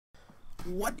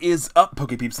What is up,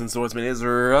 Pokepeeps and Swordsmen? It's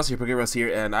Russ here, PokeRuss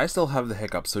here, and I still have the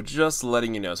hiccups, so just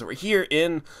letting you know. So we're here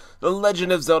in The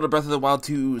Legend of Zelda Breath of the Wild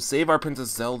to save our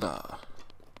Princess Zelda.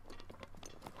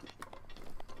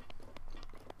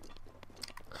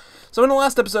 So in the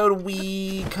last episode,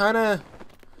 we found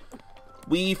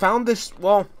this,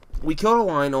 well, we killed a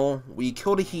Lionel, we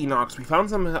killed a Hinox, we found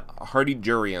some hardy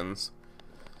Durians,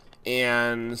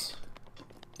 and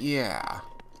yeah.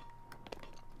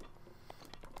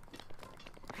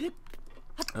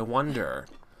 I wonder.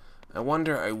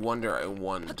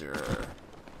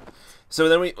 So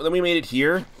then we made it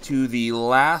here to the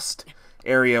last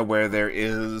area where there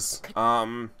is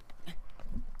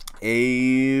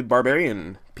a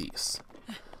barbarian piece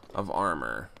of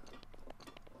armor.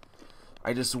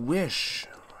 I just wish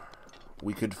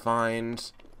we could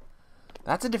find.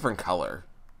 That's a different color.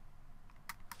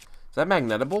 Is that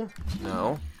magnetable?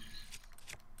 No.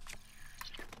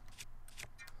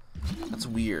 That's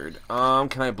weird.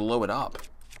 Can I blow it up?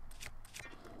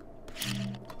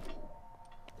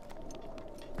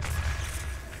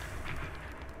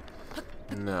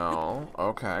 No.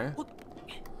 Okay.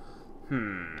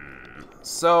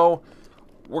 So,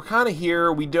 we're kind of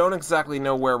here. We don't exactly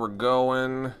know where we're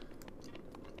going.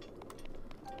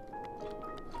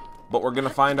 But we're gonna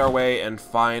find our way and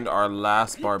find our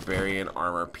last barbarian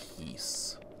armor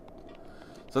piece.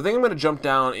 So I think I'm going to jump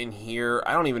down in here.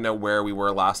 I don't even know where we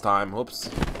were last time. Whoops.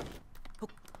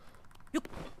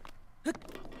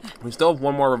 We still have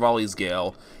one more Rivali's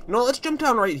Gale. You know what? Let's jump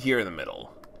down right here in the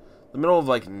middle. The middle of,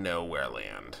 like, nowhere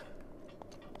land.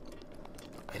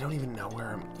 I don't even know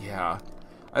where I'm... Yeah.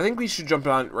 I think we should jump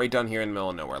down right down here in the middle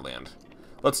of nowhere land.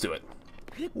 Let's do it.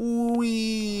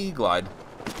 We glide.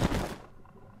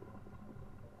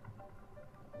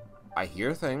 I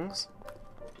hear things.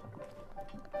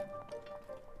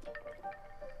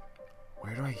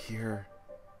 Where do I hear?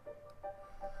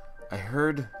 I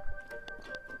heard...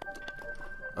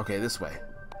 Okay, this way.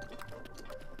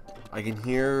 I can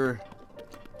hear...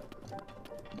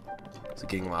 Is it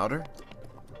getting louder?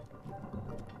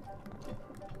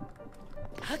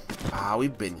 Ah,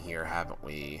 we've been here, haven't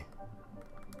we?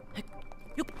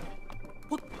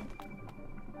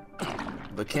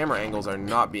 The camera angles are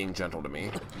not being gentle to me.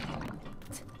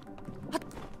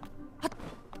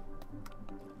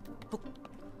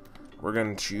 We're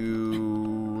going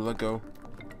to let go.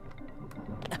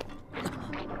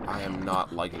 I am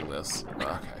not liking this.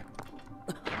 Okay.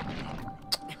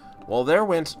 Well, there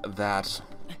went that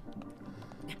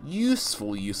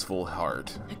useful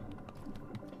heart.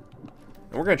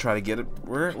 And we're going to try to get it.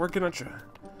 We're going to try.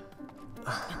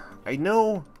 I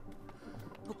know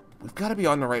we've got to be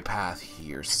on the right path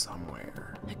here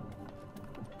somewhere.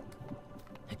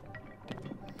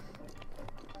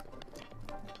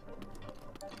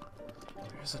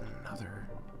 There's another...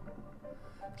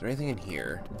 Is there anything in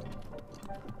here?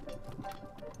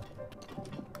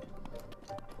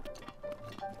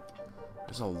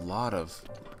 There's a lot of...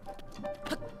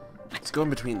 Let's go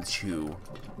in between the two.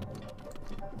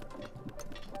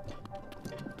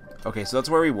 Okay, so that's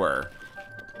where we were.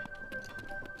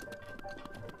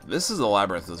 This is the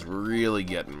labyrinth that's really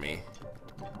getting me.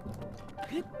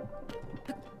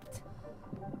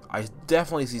 I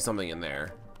definitely see something in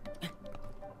there.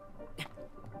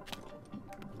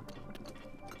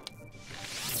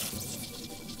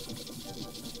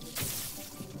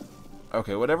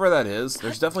 Okay, whatever that is,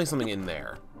 there's definitely something in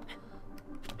there.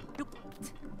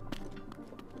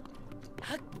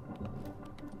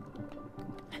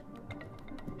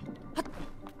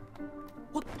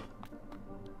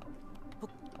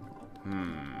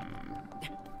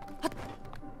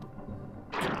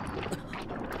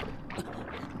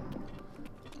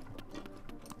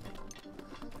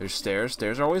 There's stairs.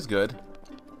 Stairs are always good.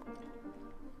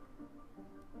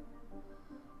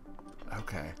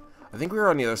 Okay. I think we were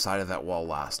on the other side of that wall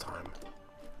last time.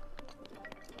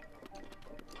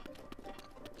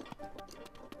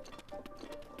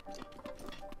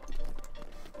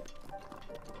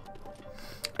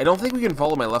 I don't think we can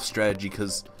follow my left strategy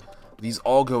because these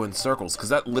all go in circles. Because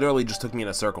that literally just took me in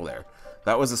a circle there.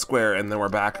 That was a square, and then we're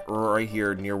back right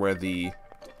here near where the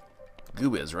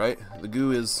goo is, right? The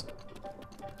goo is...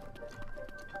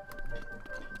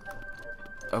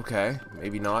 Okay,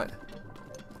 maybe not.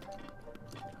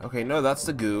 Okay, no, that's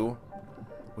the goo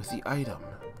with the item.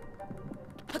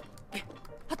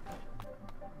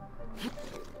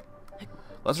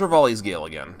 Let's Rivali's Gale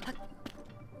again.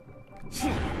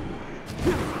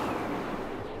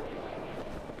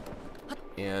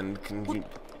 And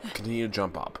continue to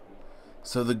jump up.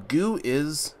 So the goo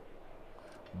is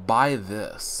by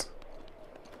this.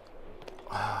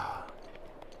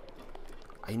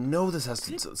 I I know this has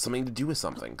something to do with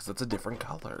something, because it's a different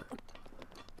color.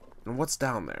 And what's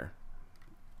down there?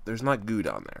 There's not goo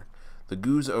down there. The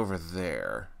goo's over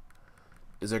there.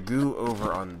 Is there goo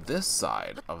over on this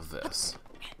side of this?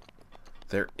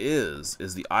 There is.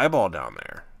 Is the eyeball down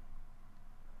there?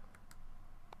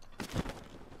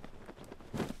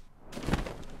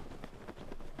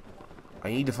 I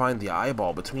need to find the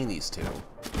eyeball between these two.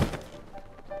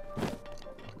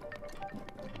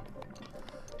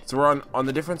 So we're on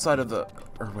the different side of the...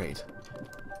 Or wait.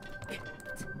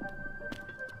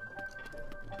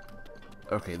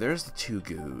 Okay, there's the two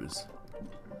goos.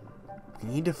 I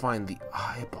need to find the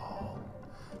eyeball.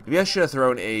 Maybe I should have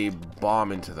thrown a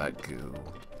bomb into that goo.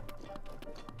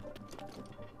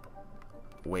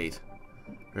 Wait.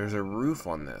 There's a roof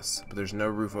on this, but there's no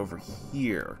roof over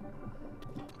here.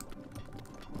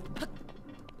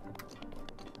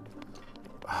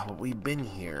 Oh, but we've been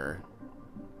here.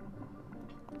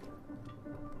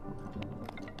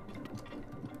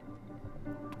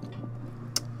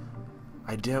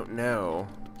 I don't know.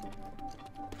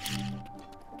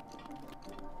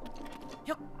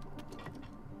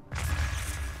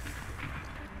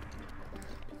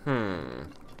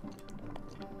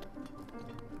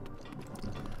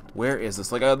 Where is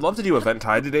this? Like, I'd love to do Event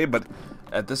Tide today, but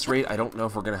at this rate, I don't know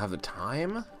if we're going to have the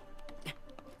time.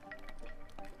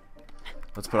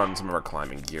 Let's put on some of our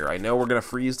climbing gear. I know we're going to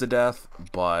freeze to death,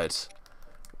 but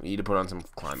we need to put on some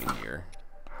climbing gear.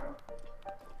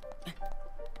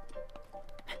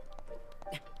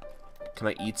 Can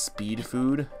I eat speed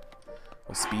food?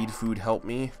 Will speed food help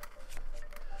me?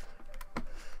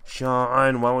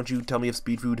 Sean, why won't you tell me if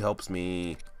speed food helps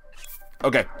me?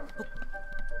 Okay.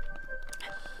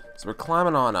 So we're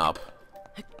climbing on up.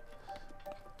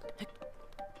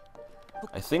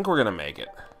 I think we're gonna make it.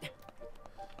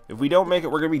 If we don't make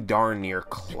it, we're gonna be darn near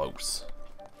close.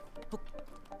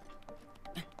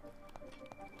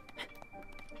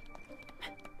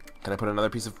 Can I put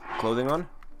another piece of clothing on?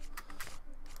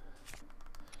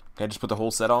 Can I just put the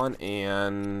whole set on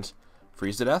and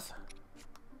freeze to death?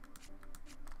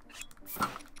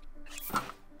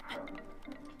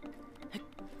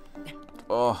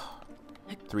 Oh.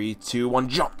 3, 2, 1,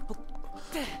 jump!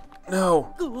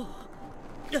 No!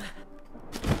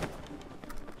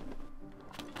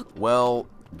 Well,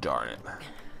 darn it.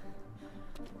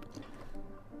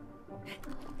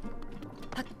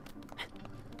 I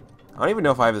don't even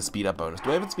know if I have the speed up bonus. Do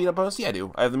I have the speed up bonus? Yeah, I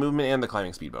do. I have the movement and the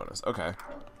climbing speed bonus. Okay.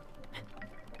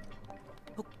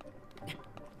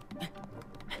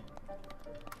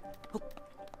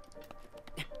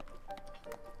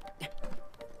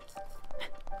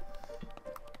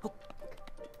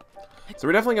 So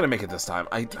we're definitely gonna make it this time.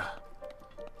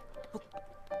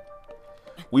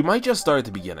 We might just start at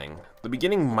the beginning. The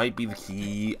beginning might be the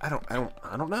key. I don't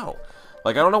know.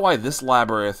 Like, I don't know why this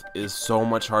labyrinth is so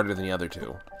much harder than the other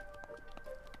two.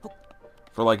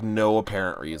 For like no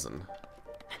apparent reason.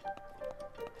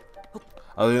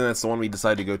 Other than that's the one we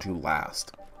decided to go to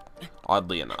last.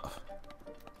 Oddly enough.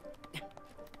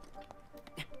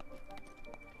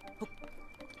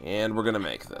 And we're gonna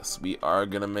make this. We are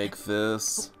gonna make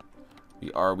this.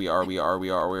 We're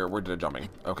jumping.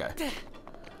 Okay.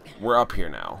 We're up here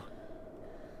now.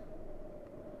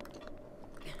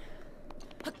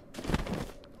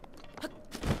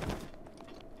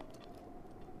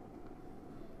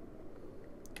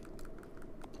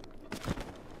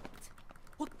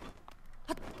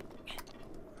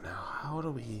 Now, how do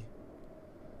we...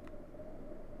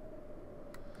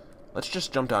 Let's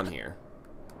just jump down here.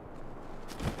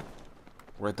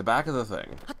 We're at the back of the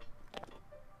thing.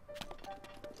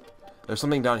 There's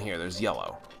something down here. There's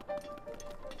yellow.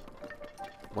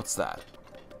 What's that?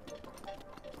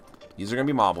 These are gonna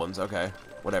be moblins. Okay,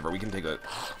 whatever. We can take it.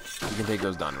 We can take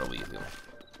those down real easily.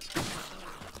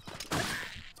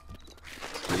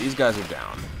 So these guys are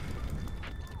down.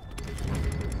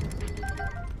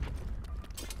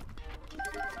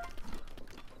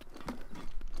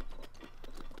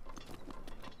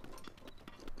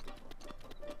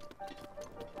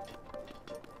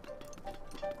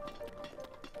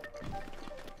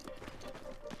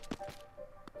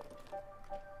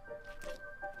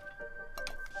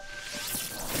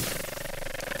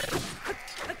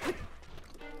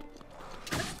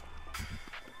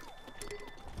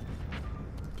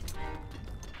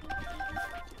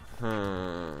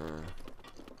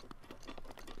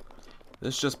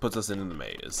 This just puts us into the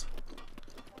maze.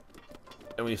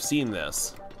 And we've seen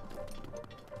this.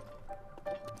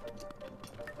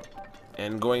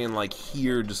 And going in like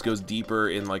here just goes deeper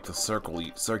in like the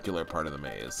circular part of the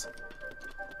maze.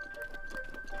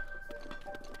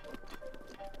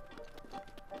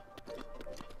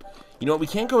 You know what? We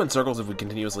can't go in circles if we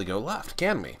continuously go left,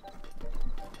 can we?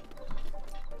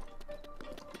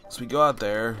 So we go out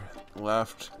there,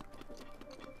 left,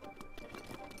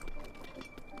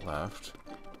 left,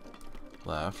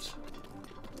 left,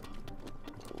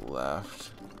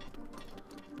 left,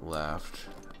 left,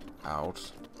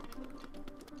 out.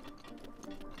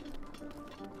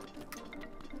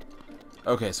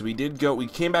 Okay, so we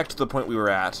came back to the point we were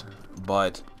at,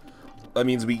 but that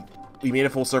means we made a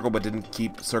full circle but didn't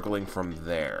keep circling from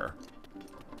there.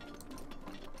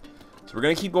 So we're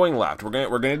gonna keep going left. We're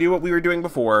gonna do what we were doing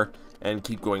before and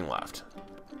keep going left.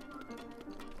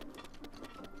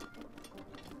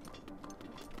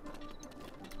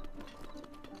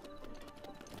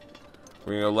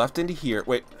 We're gonna go left into here.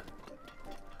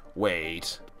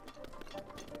 Wait.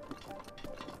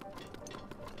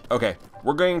 Okay,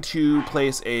 we're going to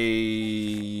place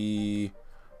a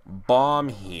bomb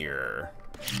here.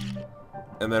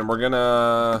 And then we're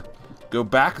gonna go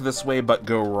back this way, but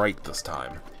go right this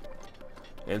time.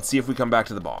 And see if we come back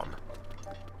to the bomb.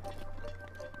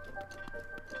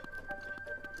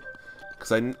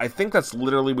 Because I think that's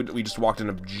literally what we just walked in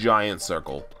a giant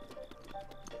circle.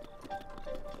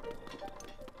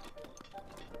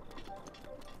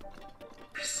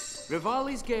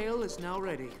 Rivali's Gale is now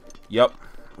ready. Yep,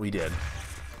 we did.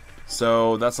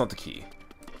 So that's not the key.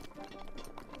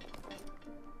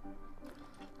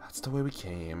 That's the way we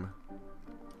came.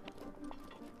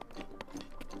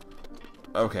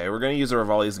 Okay, we're gonna use a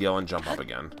Rivali's Gale and jump up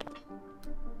again.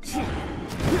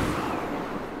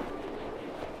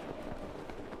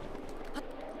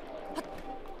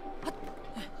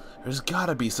 There's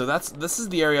gotta be. So this is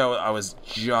the area I was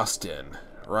just in,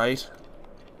 right?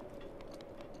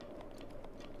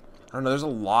 I don't know, there's a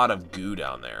lot of goo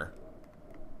down there.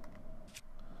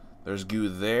 There's goo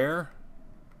there.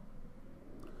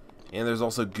 And there's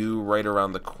also goo right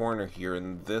around the corner here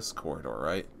in this corridor,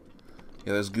 right?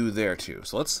 Yeah, there's goo there too.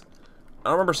 So let's... I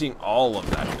don't remember seeing all of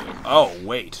that goo. Oh,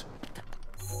 wait.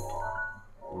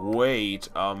 Wait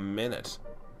a minute.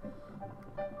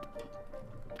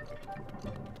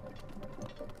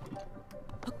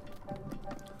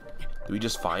 Do we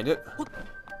just find it?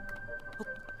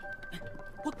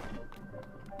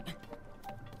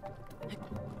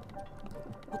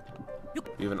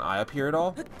 Do you have an eye up here at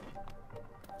all?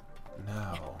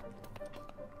 No.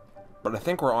 But I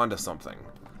think we're onto something.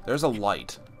 There's a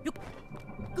light.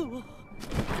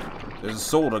 There's a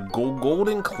sword, a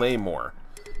golden claymore.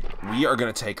 We are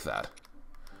gonna take that.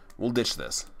 We'll ditch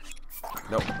this.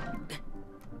 Nope.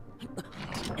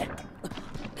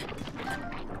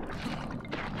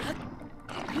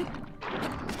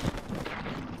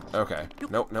 Okay.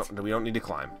 Nope, nope, we don't need to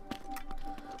climb.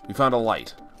 We found a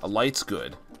light. A light's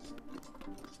good.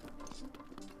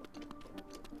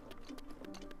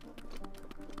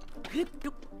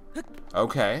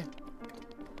 Okay.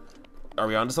 Are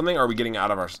we onto something, or are we getting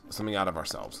out of something out of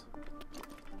ourselves?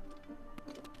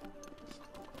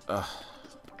 Ugh.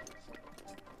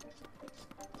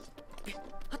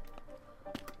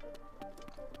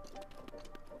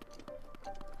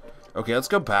 Okay, let's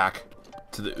go back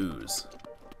to the ooze.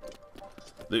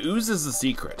 The ooze is the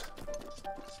secret.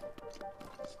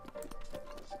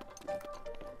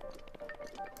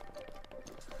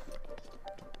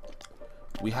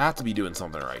 We have to be doing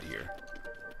something right here.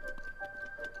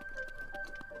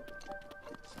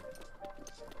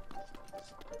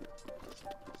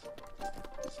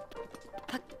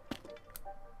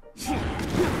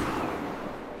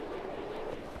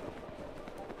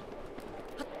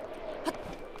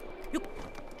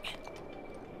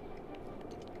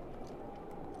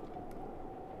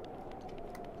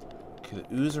 Okay, the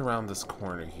ooze around this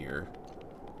corner here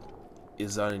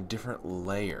is on a different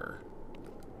layer.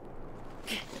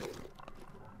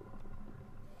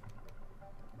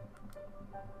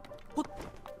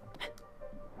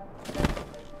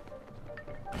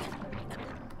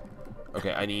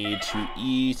 Okay, I need to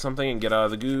eat something and get out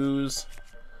of the goos.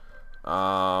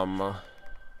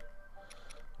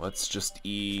 Let's just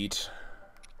eat.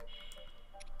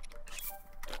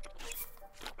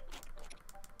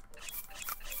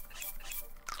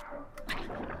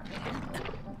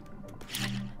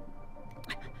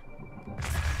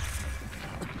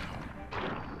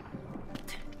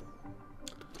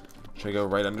 Should I go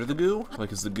right under the goo?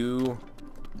 Like, is the goo...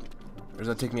 Or does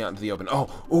that take me out into the open?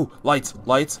 Oh! Ooh! Lights!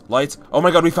 Lights! Lights! Oh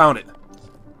my god, we found it!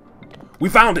 We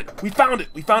found it! We found it!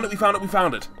 We found it! We found it! We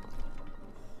found it!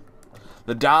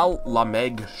 The Dal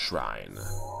Lameg Shrine.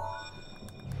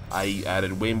 I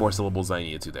added way more syllables than I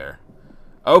needed to there.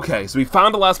 Okay, so we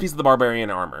found the last piece of the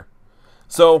Barbarian armor.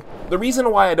 So, the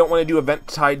reason why I don't want to do Event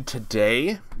Tide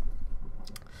today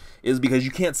is because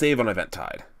you can't save on Event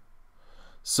Tide.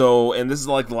 So, and this is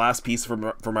like the last piece for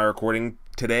my recording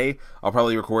today. I'll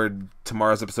probably record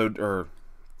tomorrow's episode, or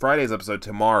Friday's episode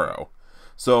tomorrow.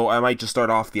 So I might just start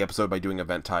off the episode by doing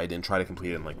Event Tide and try to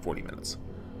complete it in like 40 minutes.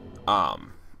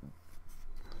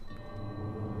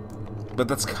 But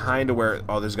that's kind of where...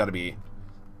 Oh, there's got to be...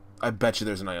 I bet you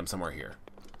there's an item somewhere here.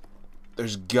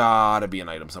 There's got to be an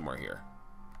item somewhere here.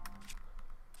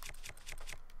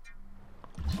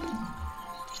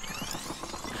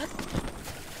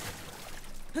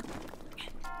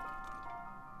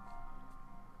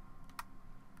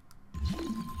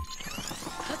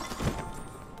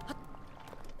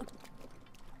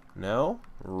 No?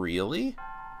 Really?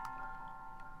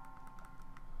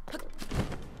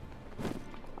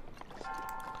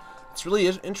 It's really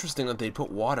interesting that they put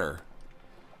water,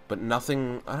 but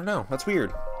nothing... I don't know. That's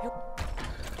weird.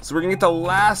 So we're going to get the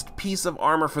last piece of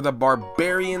armor for the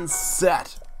Barbarian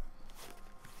set.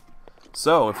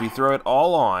 So, if we throw it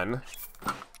all on,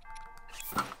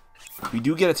 we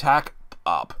do get attack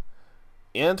up.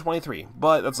 And 23,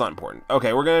 but that's not important.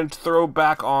 Okay, we're going to throw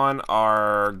back on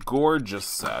our gorgeous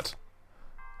set.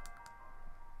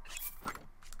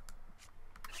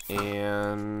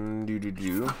 And...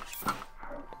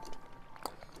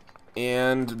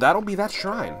 And that'll be that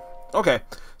shrine. Okay,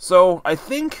 so I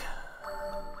think...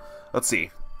 Let's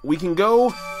see. We can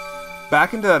go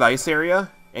back into that ice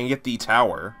area and get the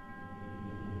tower.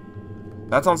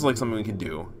 That sounds like something we can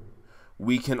do.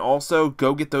 We can also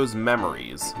go get those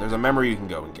memories. There's a memory you can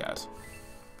go and get.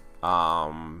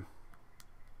 And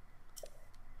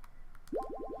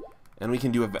we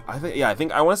can do I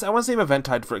think I want to save Event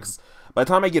Tide for, cause by the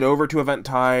time I get over to Event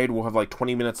Tide, we'll have like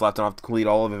 20 minutes left, and I'll have to complete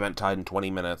all of Event Tide in 20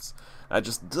 minutes. That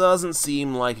just doesn't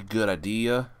seem like a good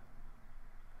idea.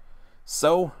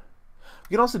 So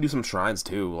we can also do some shrines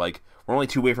too. Like, we're only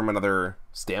 2 away from another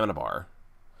stamina bar.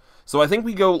 So I think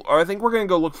we're gonna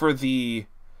go look for the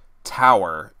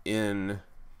tower in...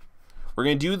 We're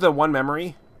gonna do the one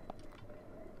memory.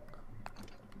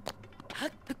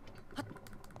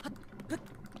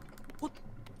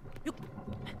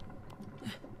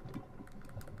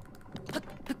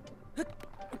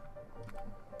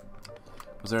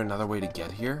 Was there another way to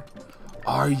get here?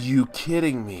 Are you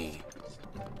kidding me?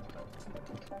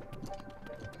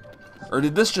 Or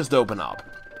did this just open up?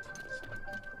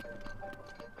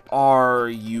 Are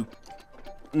you...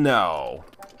 No.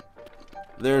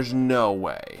 There's no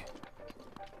way.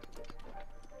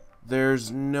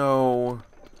 There's no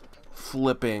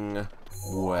flipping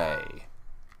way.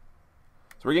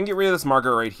 So we're gonna get rid of this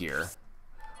marker right here.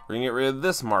 We're gonna get rid of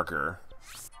this marker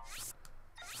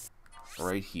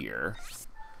right here.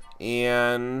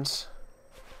 And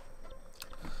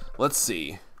let's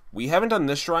see. We haven't done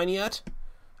this shrine yet.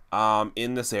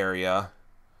 In this area.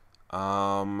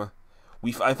 I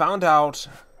found out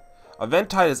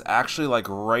Event Tide is actually like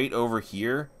right over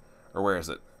here. Or where is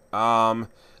it?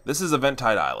 This is Event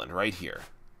Tide Island right here.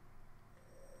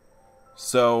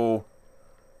 So,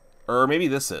 or maybe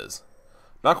this is.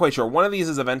 Not quite sure. One of these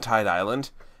is Event Tide Island.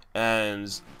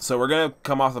 And so we're going to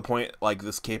come off the point like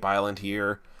this Cape Island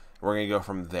here. We're going to go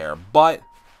from there. But,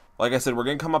 like I said, we're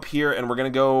going to come up here and we're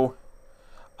going to go...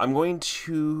 I'm going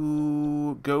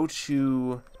to go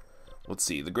to... Let's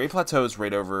see. The Great Plateau is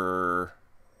right over...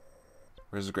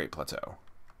 Where's the Great Plateau?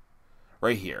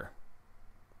 Right here.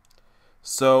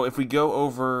 So, if we go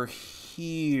over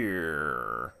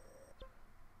here...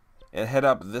 and head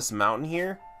up this mountain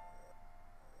here...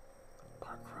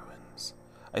 Park Ruins.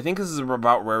 I think this is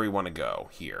about where we want to go.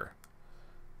 Here.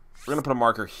 We're going to put a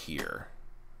marker here.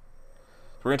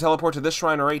 We're going to teleport to this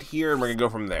shrine right here, and we're going to go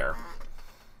from there.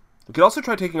 We could also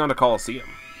try taking on the Colosseum.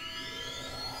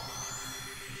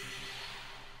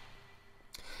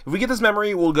 If we get this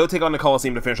memory, we'll go take on the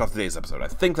Colosseum to finish off today's episode. I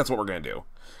think that's what we're going to do.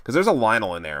 Because there's a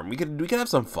Lionel in there, and we could have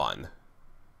some fun.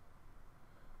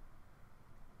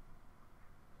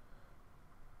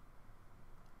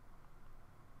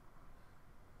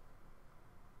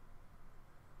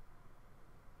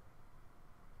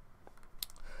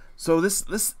 So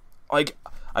this like,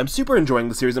 I'm super enjoying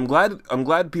the series. I'm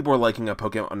glad people are liking a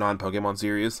non-Pokemon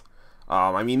series.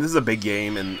 I mean, this is a big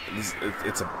game, and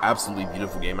it's an absolutely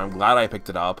beautiful game. I'm glad I picked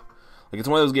it up. Like, it's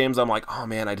one of those games I'm like, oh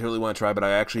man, I totally want to try, but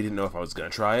I actually didn't know if I was going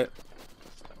to try it.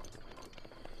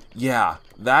 Yeah,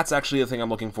 that's actually the thing I'm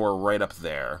looking for right up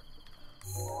there.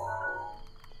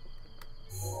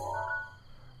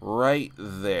 Right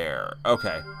there.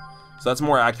 Okay. So that's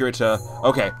more accurate to...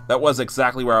 Okay, that was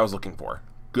exactly where I was looking for.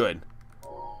 Good.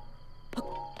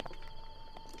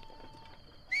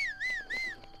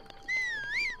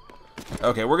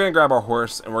 Okay, we're gonna grab our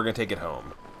horse and we're gonna take it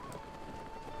home.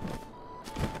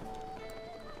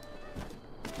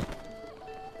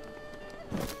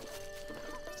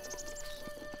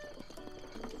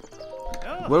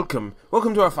 Welcome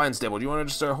to our fine stable. Do you want to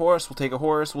register a horse? We'll take a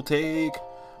horse. We'll take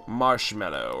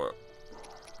Marshmallow.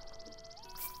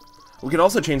 We can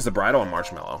also change the bridle on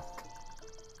Marshmallow.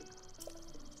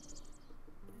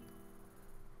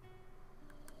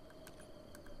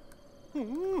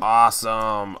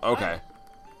 Awesome. Okay.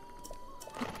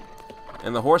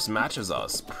 And the horse matches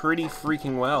us pretty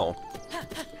freaking well.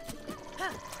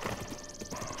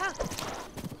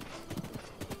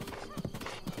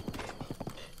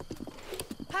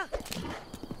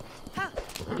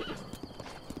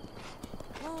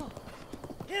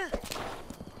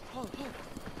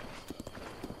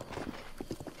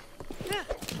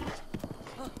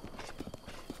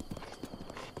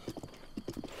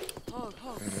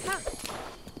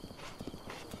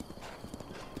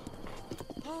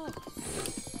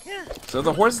 So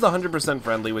the horse is 100%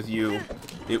 friendly with you.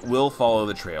 It will follow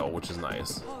the trail, which is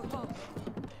nice.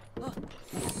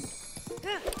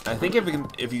 I think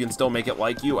if you can still make it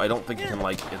like you, I don't think it can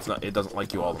it doesn't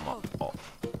like you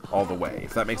all the way,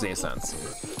 if that makes any sense.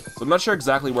 So I'm not sure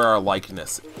exactly where our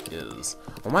likeness is.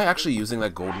 Am I actually using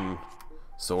that golden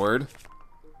sword?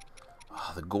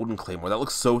 Oh, the golden claymore. That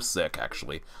looks so sick,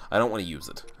 actually. I don't want to use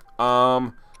it.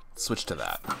 Switch to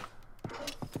that.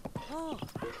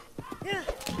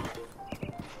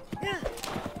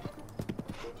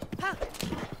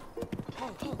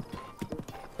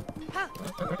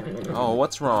 Oh,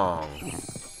 what's wrong?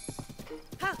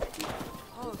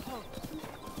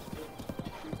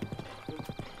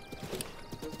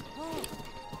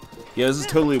 Yeah, this is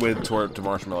totally way to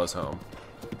Marshmallow's home.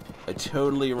 I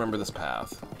totally remember this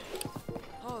path.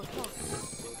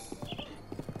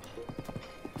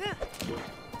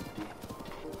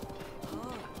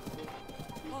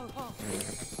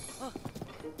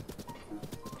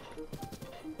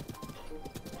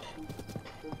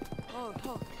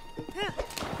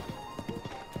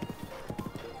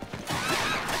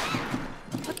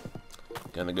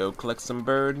 Gonna go collect some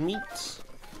bird meat.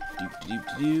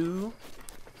 Doop-doop-doo.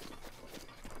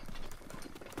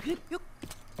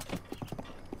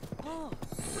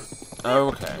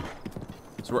 Okay.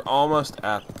 So we're almost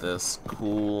at this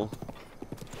cool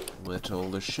little...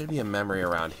 There should be a memory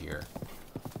around here.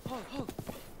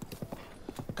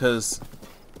 Because...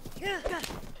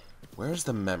 Where's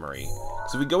the memory?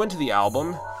 So we go into the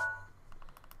album.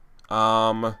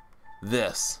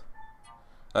 This.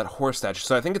 That horse statue.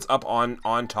 So I think it's up on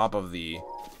top of the...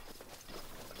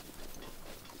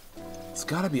 It's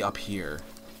gotta be up here.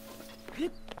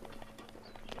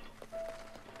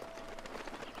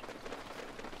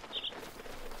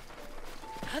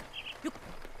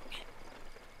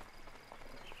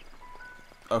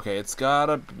 Okay, it's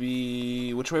gotta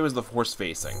be... Which way was the horse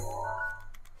facing?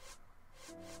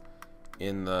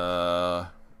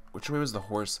 Which way was the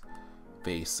horse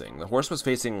facing? The horse was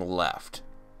facing left.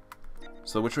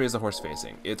 So which way is the horse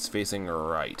facing? It's facing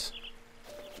right.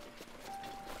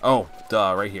 Oh,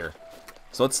 duh, right here.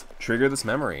 So let's trigger this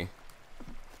memory.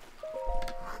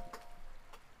 I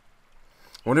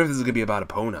wonder if this is gonna be about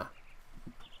Epona.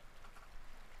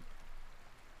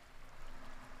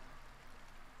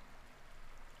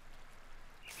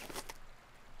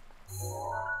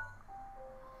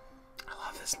 I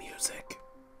love this music.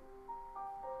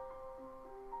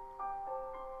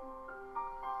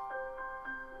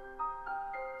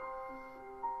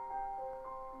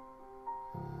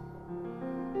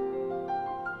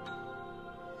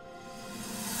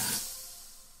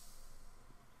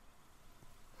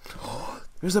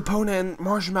 There's Epona and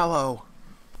Marshmallow.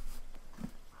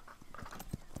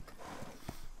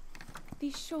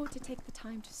 Be sure to take the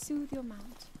time to soothe your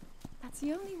mount. That's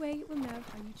the only way it will know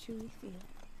how you truly feel.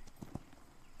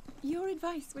 Your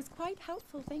advice was quite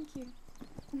helpful, thank you.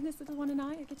 This little one and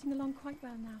I are getting along quite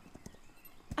well now.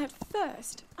 At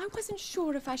first, I wasn't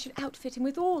sure if I should outfit him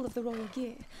with all of the royal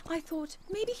gear. I thought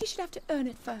maybe he should have to earn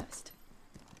it first.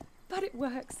 But it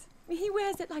works. He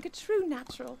wears it like a true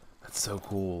natural. That's so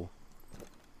cool.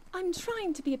 I'm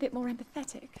trying to be a bit more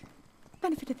empathetic.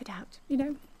 Benefit of the doubt, you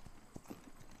know?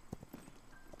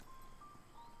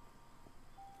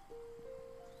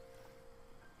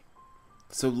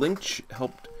 So Link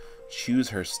helped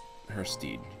choose her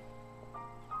steed.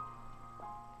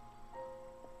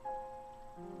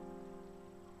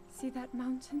 See that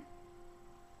mountain?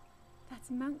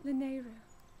 That's Mount Lanayru.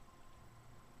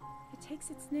 It takes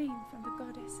its name from the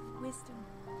goddess of wisdom.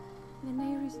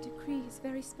 Lanayru's decree is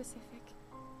very specific.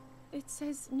 It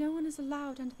says no one is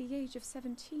allowed under the age of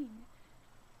 17.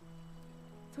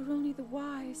 For only the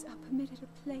wise are permitted a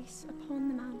place upon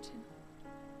the mountain.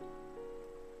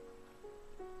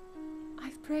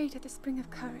 I've prayed at the Spring of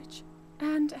Courage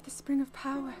and at the Spring of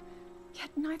Power, yet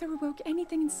neither awoke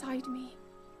anything inside me.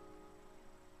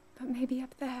 but maybe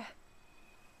up there.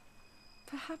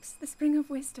 Perhaps the Spring of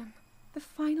Wisdom, the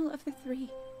final of the three,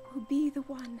 will be the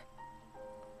one.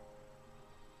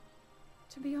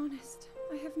 To be honest,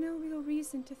 I have no real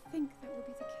reason to think that will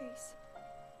be the case.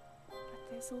 But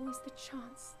there's always the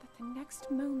chance that the next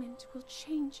moment will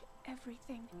change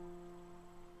everything.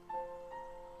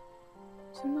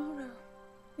 Tomorrow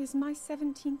is my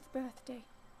 17th birthday.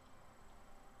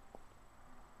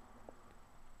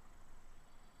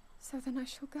 So then I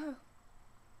shall go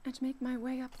and make my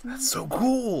way up the mountain. That's so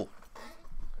cool!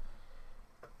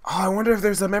 Oh, I wonder if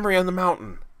there's a memory on the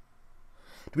mountain.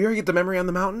 Did we ever get the memory on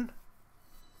the mountain?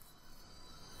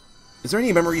 Is there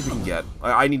any memories we can get?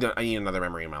 I need another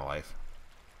memory in my life.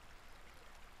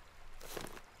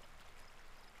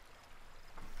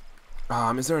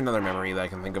 Is there another memory that I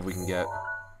can think of we can get?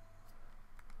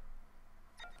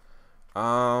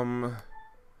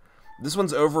 This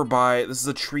one's over by... This is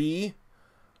a tree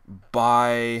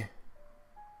by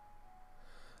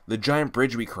the giant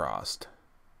bridge we crossed.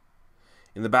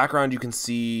 In the background, you can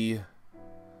see...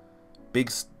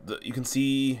 You can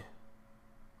see...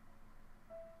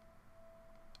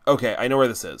 Okay, I know where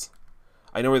this is.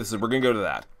 I know where this is. We're going to go to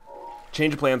that.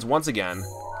 Change of plans once again.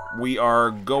 We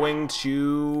are going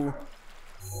to...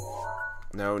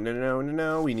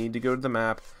 No. We need to go to the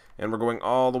map. And we're going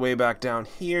all the way back down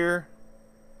here.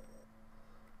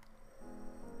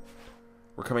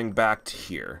 We're coming back to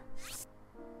here.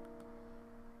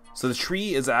 So the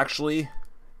tree is actually...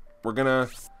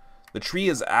 The tree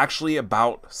is actually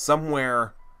about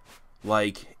somewhere,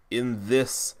 like, in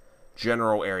this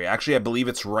general area. Actually, I believe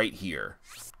it's right here.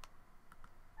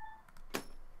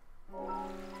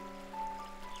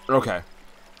 Okay.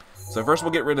 So first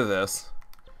we'll get rid of this.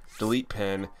 Delete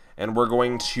pin. And we're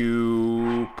going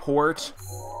to port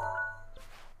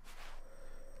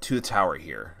to the tower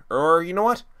here. Or, you know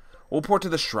what? We'll port to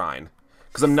the shrine.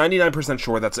 Because I'm 99%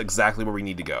 sure that's exactly where we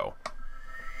need to go.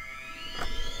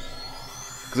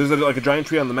 Because there's like a giant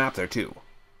tree on the map there, too.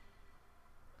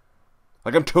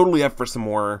 Like, I'm totally up for some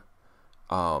more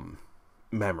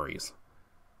memories.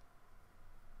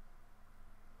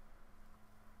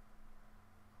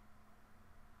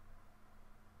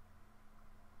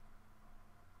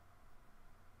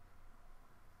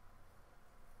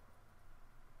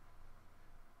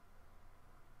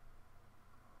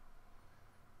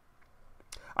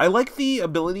 I like the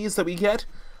abilities that we get.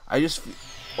 I just,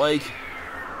 like,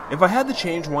 if I had to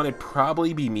change one, it'd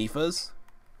probably be Mipha's.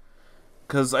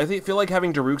 Because I feel like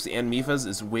having Daruk's and Mipha's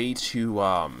is way too,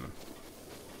 like,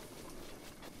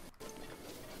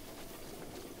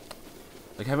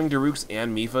 having Daruk's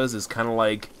and Mipha's is kind of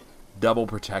like double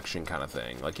protection kind of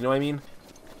thing. Like, you know what I mean?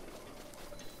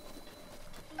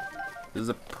 This is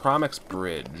a Promex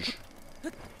bridge.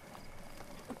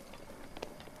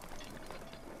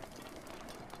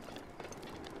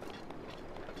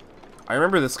 I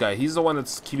remember this guy. He's the one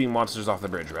that's keeping monsters off the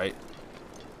bridge, right?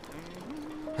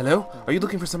 Hello? Are you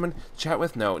looking for someone to chat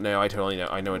with? No, I totally know.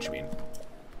 I know what you mean.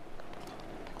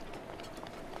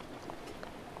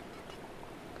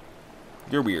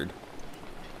 You're weird.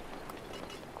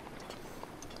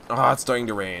 Ah, it's starting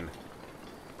to rain.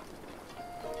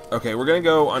 Okay, we're gonna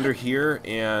go under here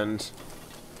and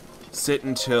sit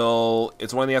until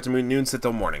it's 1 in the afternoon, sit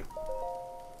till morning.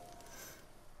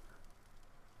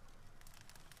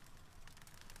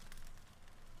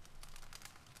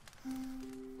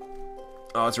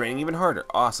 Oh, it's raining even harder.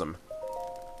 Awesome.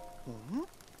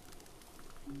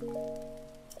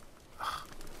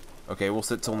 Okay, we'll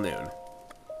sit till noon.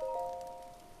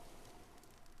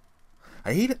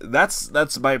 I hate it. That's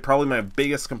probably my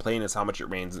biggest complaint is how much it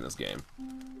rains in this game.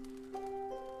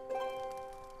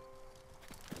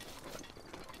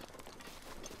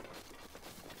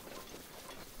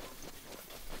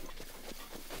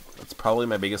 That's probably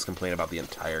my biggest complaint about the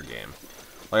entire game.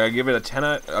 Like, I give it a 10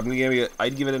 out.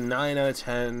 I'd give it a 9 out of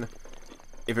 10.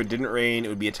 If it didn't rain, it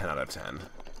would be a 10 out of 10.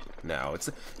 No, it's,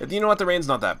 you know what? The rain's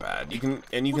not that bad. You can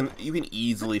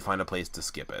easily find a place to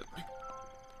skip it.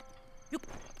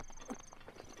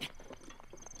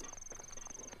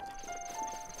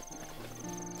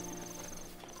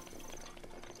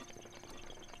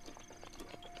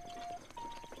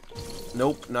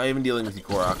 Nope, not even dealing with you,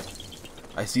 Korok.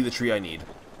 I see the tree I need.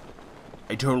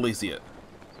 I totally see it.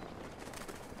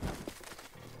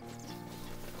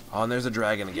 Oh, and there's a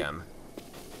dragon again.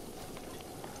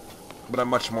 But I'm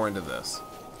much more into this.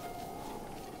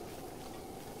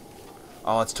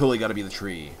 Oh, it's totally got to be the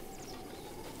tree.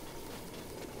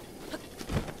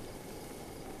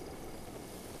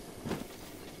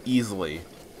 Easily.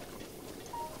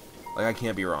 Like, I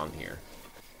can't be wrong here.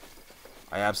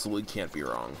 I absolutely can't be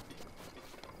wrong.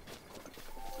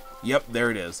 Yep,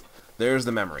 there it is. There's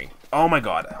the memory. Oh my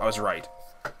god, I was right.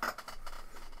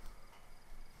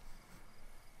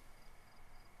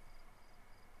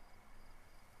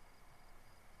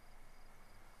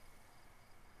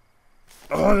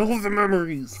 Oh, I love the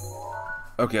memories!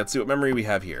 Okay, let's see what memory we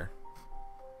have here.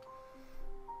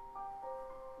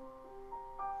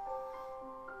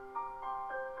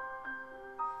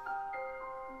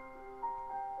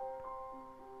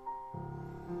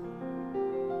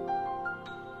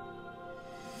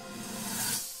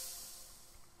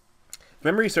 If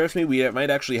memory serves me, we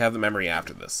might actually have the memory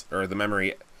after this. Or the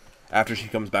memory after she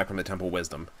comes back from the Temple of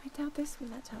Wisdom. I doubt this will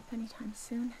let up anytime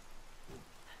soon.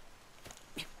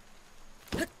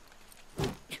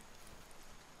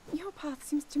 Your path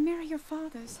seems to mirror your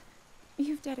father's.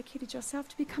 You've dedicated yourself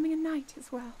to becoming a knight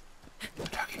as well. We're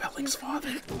talking about Link's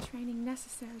father. The training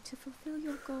necessary to fulfill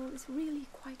your goal is really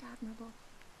quite admirable.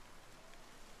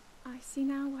 I see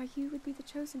now why you would be the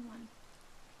chosen one.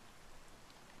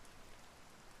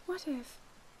 What if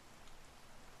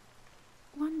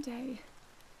one day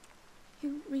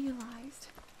you realized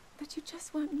that you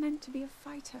just weren't meant to be a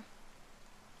fighter?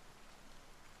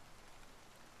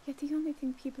 Yet the only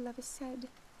thing people ever said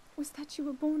was that you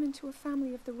were born into a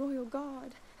family of the royal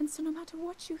guard, and so no matter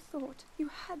what you thought, you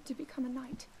had to become a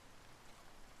knight.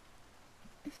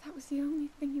 If that was the only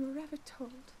thing you were ever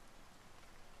told,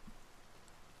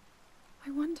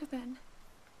 I wonder then,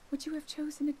 would you have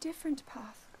chosen a different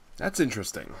path? That's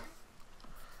interesting.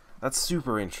 That's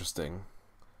super interesting.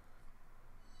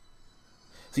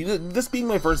 See, this being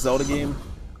my first Zelda game,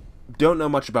 don't know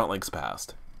much about Link's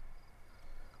past.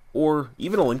 Or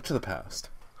even A Link to the Past.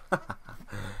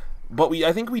 But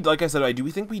I think like I said,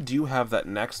 we think we do have that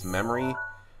next memory.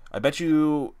 I bet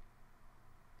you,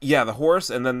 yeah, the horse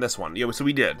and then this one. Yeah, so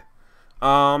we did.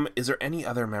 Is there any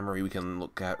other memory we can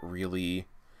look at really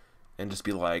and just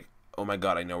be like, oh my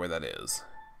god, I know where that is?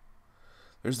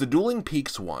 There's the Dueling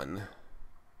Peaks one.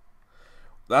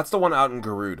 That's the one out in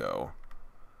Gerudo.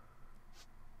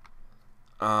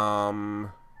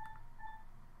 I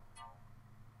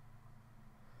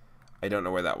don't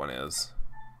know where that one is.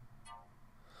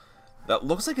 That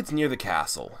looks like it's near the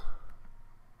castle.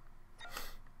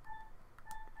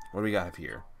 What do we got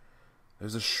here?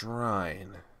 There's a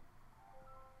shrine.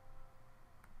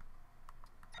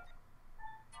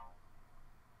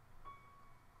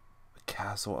 A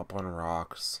castle up on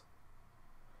rocks.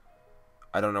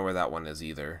 I don't know where that one is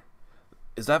either.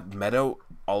 Is that meadow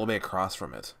all the way across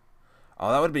from it?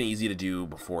 Oh, that would have been easy to do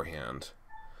beforehand.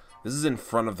 This is in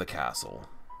front of the castle.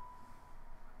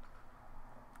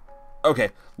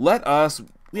 Okay, let us...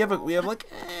 We have like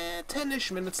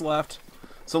 10-ish minutes left.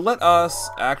 So let us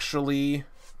actually...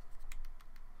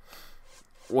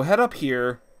 We'll head up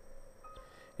here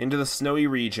into the snowy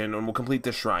region and we'll complete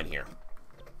this shrine here.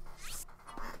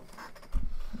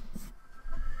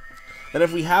 And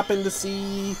if we happen to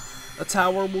see a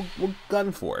tower, we'll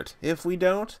gun for it. If we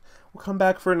don't, we'll come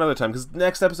back for another time. Because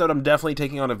next episode, I'm definitely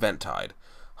taking on Eventide.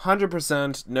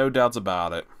 100%, no doubts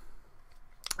about it.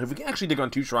 If we can actually dig on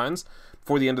 2 shrines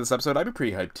before the end of this episode, I'd be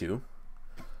pretty hyped too.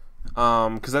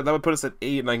 Because that would put us at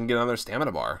 8 and I can get another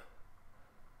stamina bar.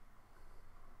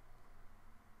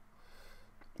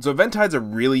 So Eventide's a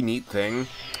really neat thing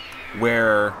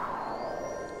where,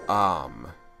 yeah,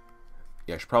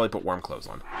 I should probably put warm clothes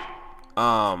on.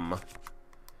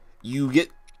 You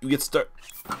get no,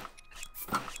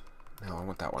 I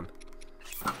want that one.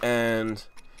 And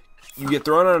you get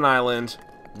thrown on an island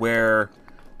where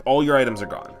all your items are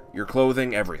gone. Your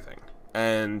clothing, everything.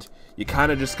 And you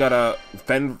kind of just gotta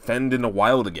fend in the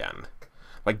wild again.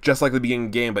 Like, just like the beginning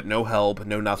of the game, but no help,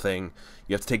 no nothing.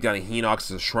 You have to take down a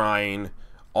Hinox's shrine,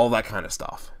 all that kind of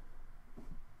stuff.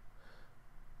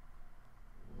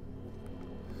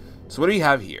 So what do we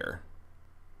have here?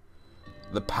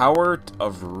 The Power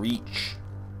of Reach.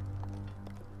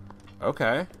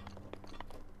 Okay.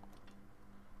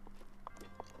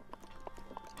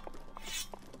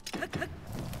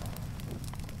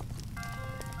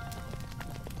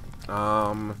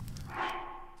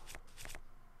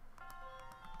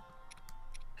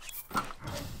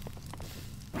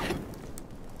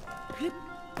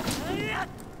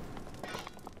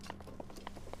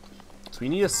 So we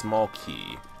need a small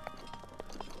key.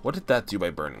 What did that do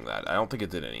by burning that? I don't think it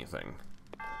did anything.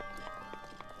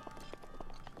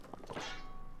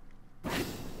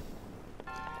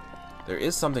 There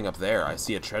is something up there. I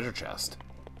see a treasure chest.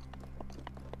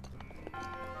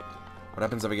 What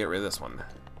happens if I get rid of this one?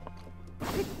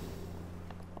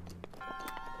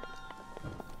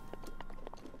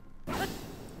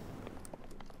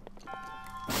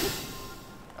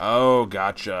 Oh,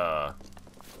 gotcha.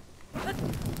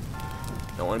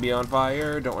 Don't want to be on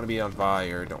fire. Don't want to be on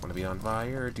fire. Don't want to be on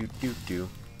fire. Do do do.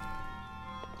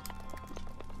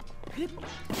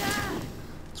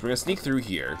 So we're gonna sneak through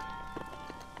here.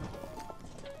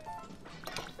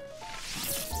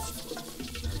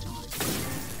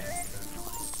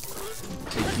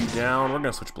 Take you down. We're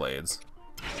gonna switch blades.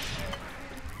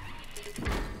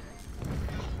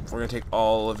 We're gonna take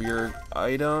all of your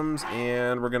items,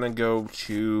 and we're gonna go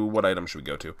to... What item should we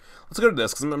go to? Let's go to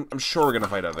this, because I'm sure we're gonna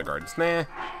fight other gardens. Nah,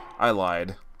 I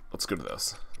lied. Let's go to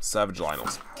this. Savage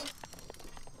Lionels.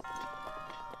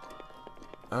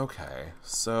 Okay,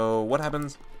 so what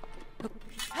happens?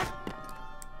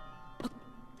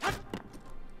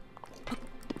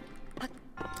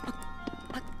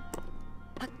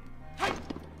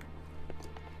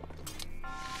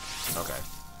 Okay,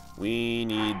 we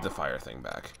need the fire thing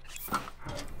back.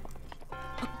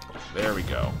 There we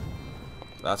go.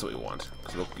 That's what we want.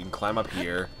 Because we can climb up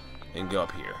here and go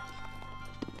up here.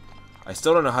 I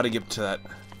still don't know how to get to that.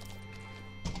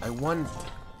 I won.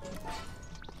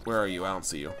 Where are you? I don't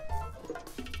see you.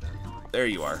 There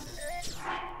you are.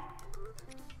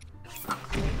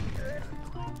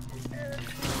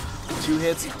 Two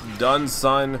hits. Done,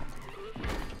 son.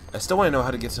 I still want to know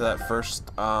how to get to that first,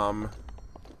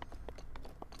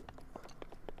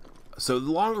 So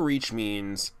the long reach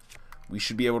means we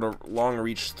should be able to long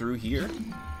reach through here.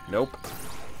 Nope.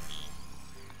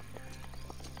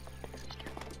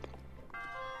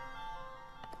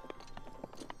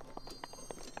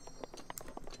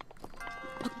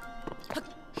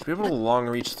 Should be able to long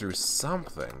reach through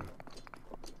something.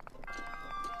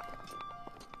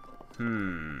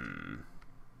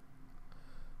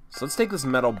 So let's take this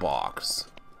metal box.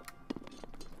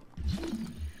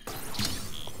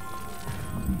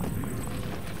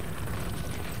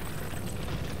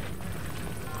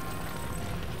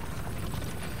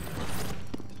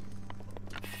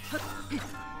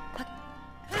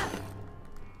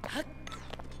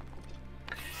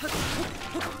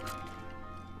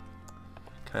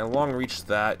 Can I long reach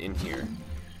that in here?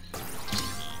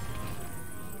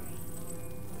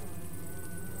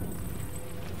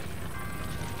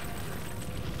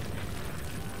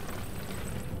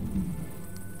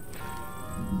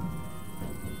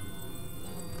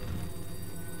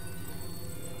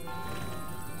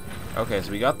 Okay,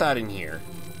 so we got that in here.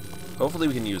 Hopefully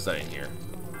we can use that in here.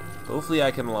 Hopefully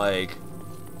I can, like...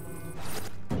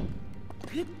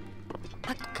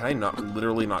 Can I not,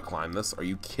 literally not climb this? Are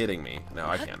you kidding me? No,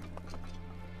 I can.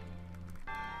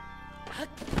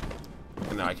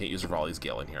 No, I can't use Rivali's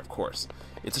Gale in here, of course.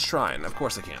 It's a shrine, of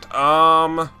course I can't.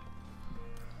 How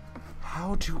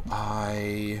do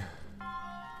I...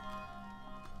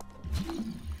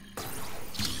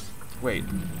 Wait.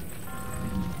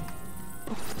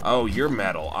 Oh, you're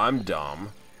metal. I'm dumb.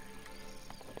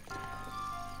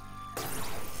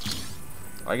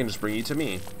 I can just bring you to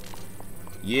me.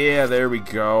 Yeah, there we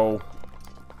go.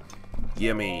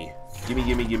 Gimme. Gimme,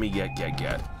 gimme, gimme,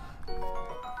 get.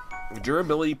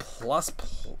 Durability plus,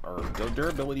 or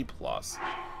durability plus.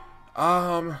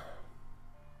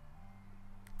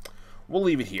 We'll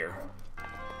leave it here.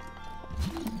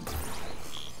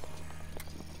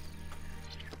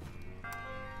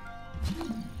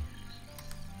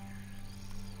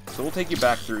 So we'll take you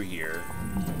back through here.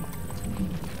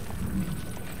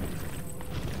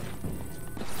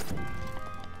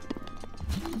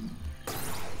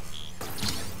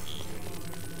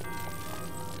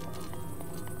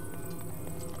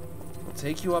 We'll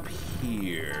take you up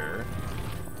here.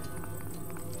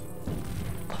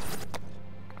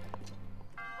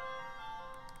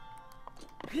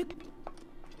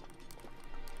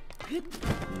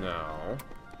 No.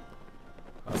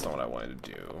 That's not what I wanted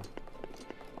to do.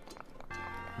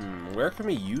 Where can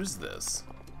we use this?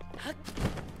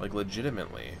 Like,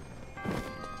 legitimately.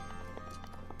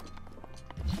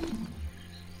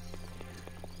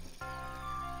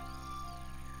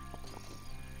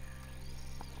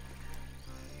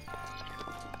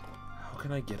 How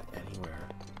can I get anywhere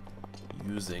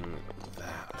using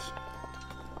that?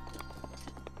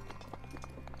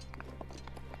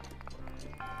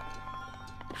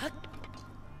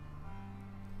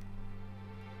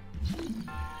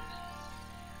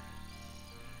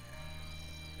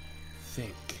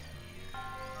 Think.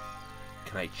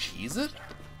 Can I cheese it?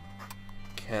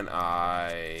 Can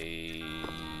I...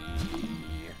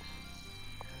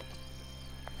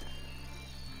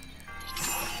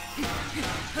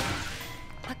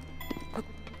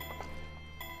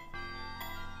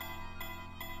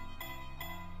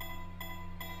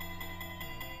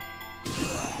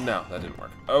 No, that didn't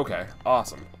work. Okay,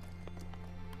 awesome.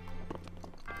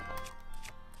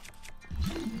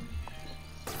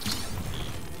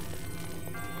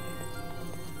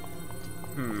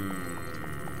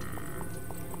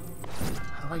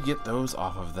 How do I get those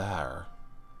off of there?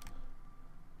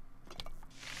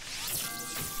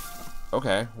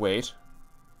 Okay, wait.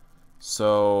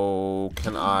 So,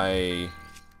 can I...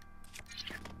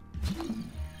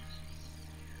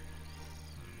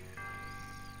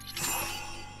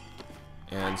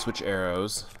 And switch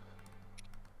arrows.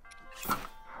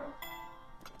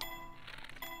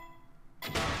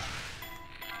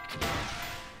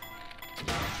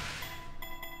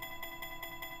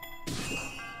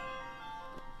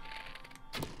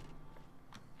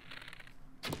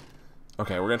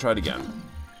 Okay, we're gonna try it again.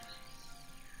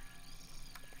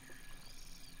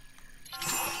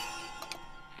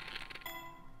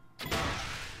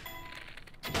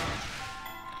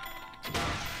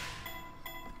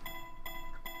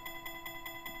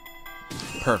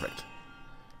 Perfect.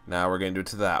 Now we're gonna do it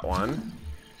to that one.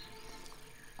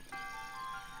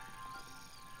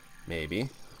 Maybe.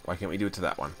 Why can't we do it to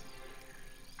that one?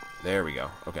 There we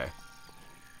go. Okay.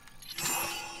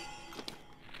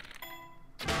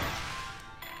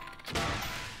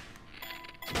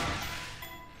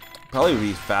 Probably would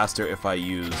be faster if I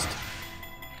used...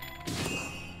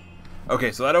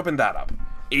 Okay, so that opened that up.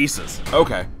 Aces.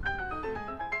 Okay.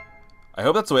 I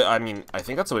hope that's the way... I mean, I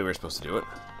think that's the way we're supposed to do it.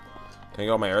 Can I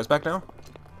get all my arrows back now?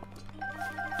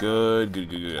 Good, good,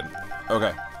 good, good.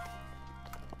 Okay.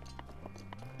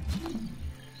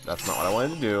 That's not what I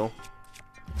wanted to do.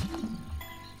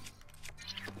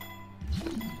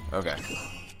 Okay.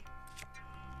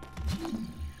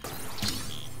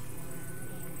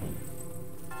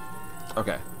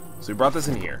 Okay. So we brought this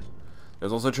in here.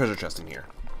 There's also a treasure chest in here.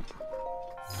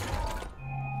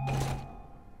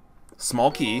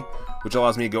 Small key, which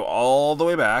allows me to go all the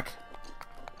way back.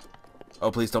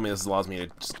 Oh, please tell me this allows me to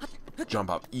just jump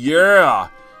up. Yeah!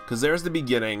 Because there's the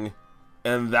beginning,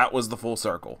 and that was the full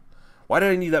circle. Why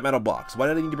did I need that metal box? Why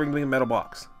did I need to bring the metal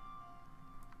box?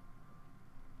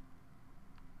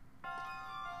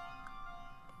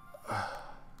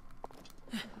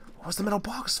 What was the metal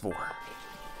box for?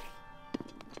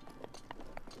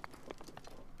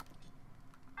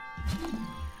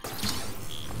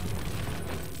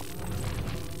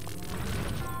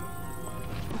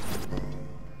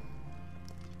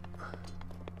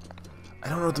 I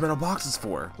don't know what the metal box is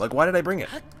for. Like, why did I bring it?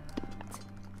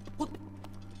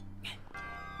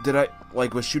 Did I,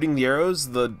 like, was shooting the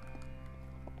arrows the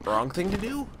wrong thing to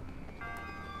do?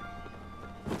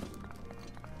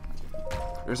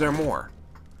 Or is there more?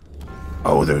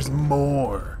 Oh, there's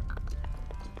more!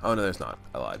 Oh, no, there's not.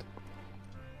 I lied.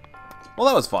 Well,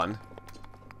 that was fun.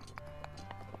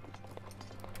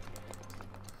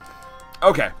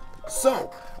 Okay,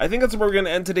 so I think that's where we're going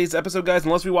to end today's episode, guys,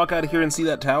 unless we walk out of here and see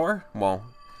that tower. Well,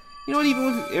 you know what,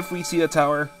 even if we see that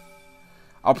tower,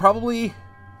 I'll probably...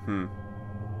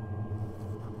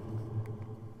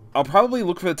 I'll probably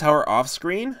look for the tower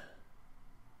off-screen.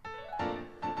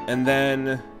 And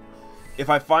then, if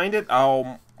I find it,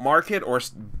 I'll mark it or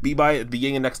be by at the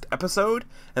beginning of next episode,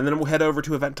 and then we'll head over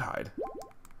to Eventide.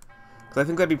 Because I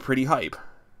think that'd be pretty hype.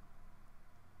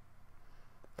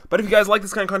 But if you guys like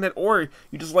this kind of content, or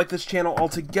you just like this channel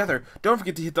altogether, don't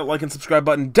forget to hit that like and subscribe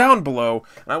button down below.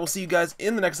 And I will see you guys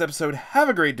in the next episode. Have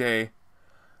a great day.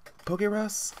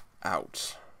 PokeRuss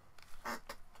out.